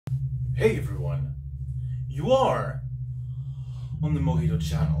Hey everyone, you are on the Mojito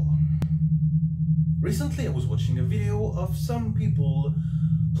channel. Recently I was watching a video of some people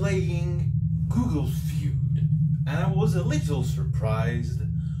playing Google Feud, and I was a little surprised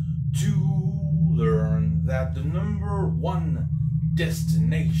to learn that the number one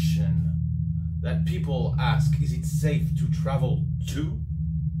destination that people ask, is it safe to travel to,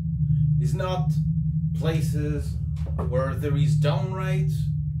 is not places where there is downright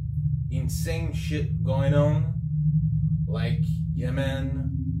insane shit going on, like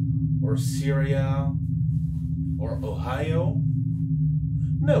Yemen or Syria or Ohio.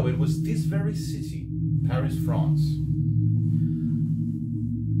 No, it was this very city, Paris, France.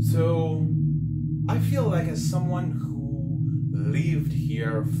 So I feel like, as someone who lived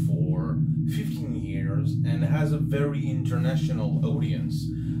here for 15 years and has a very international audience,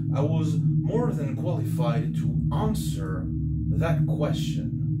 I was more than qualified to answer that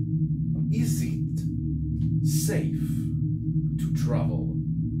question. Is it safe to travel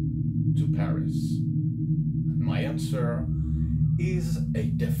to Paris? My answer is a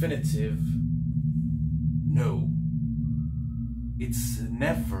definitive no. It's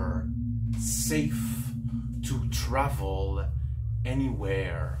never safe to travel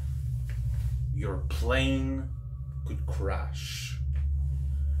anywhere. Your plane could crash.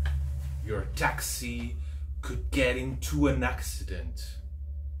 Your taxi could get into an accident.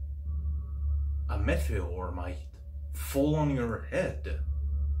 A meteor might fall on your head.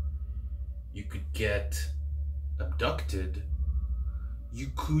 You could get abducted. You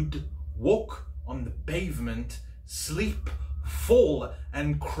could walk on the pavement, slip, fall,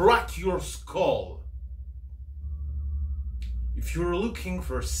 and crack your skull. If you're looking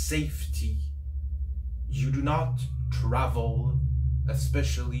for safety, you do not travel,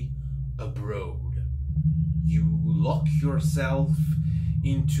 especially abroad. You lock yourself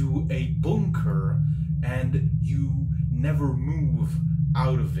into a bunker and you never move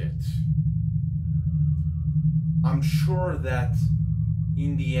out of it. I'm sure that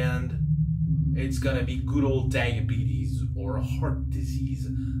in the end it's gonna be good old diabetes or heart disease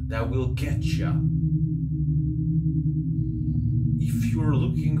that will get ya. If you're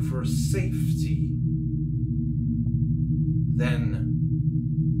looking for safety, then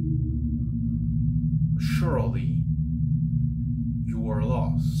surely you are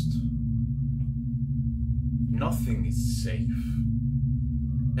lost. Nothing is safe.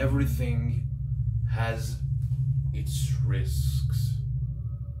 Everything has its risks.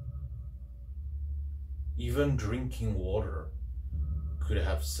 Even drinking water could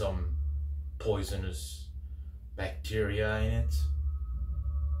have some poisonous bacteria in it.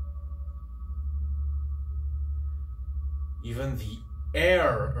 Even the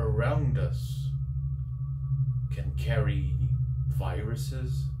air around us can carry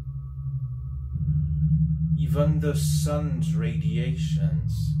viruses. Even the sun's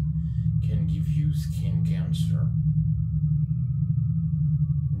radiations can give you skin cancer.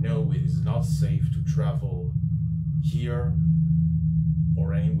 No, it is not safe to travel here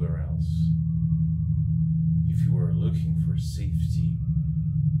or anywhere else. If you are looking for safety,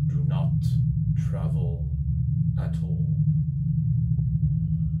 do not travel at all.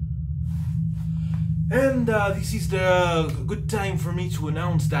 And this is the good time for me to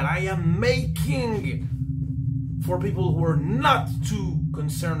announce that I am making, for people who are not too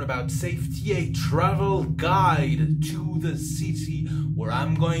concerned about safety, a travel guide to the city where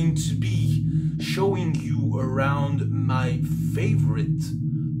I'm going to be showing you around my favorite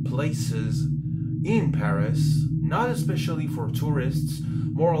places in Paris, not especially for tourists,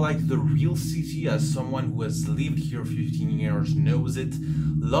 more like the real city, as someone who has lived here 15 years, knows it,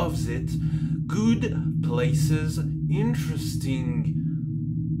 loves it. Good places, interesting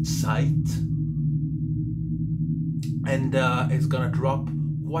sight, and it's gonna drop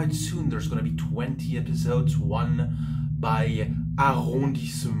quite soon. There's gonna be 20 episodes, one by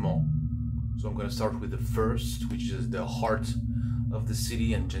arrondissement. So I'm gonna start with the first, which is the heart of the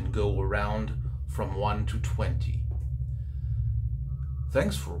city, and then go around from 1 to 20.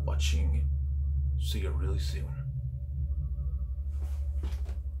 Thanks for watching. See you really soon.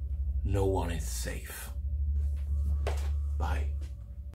 No one is safe. Bye.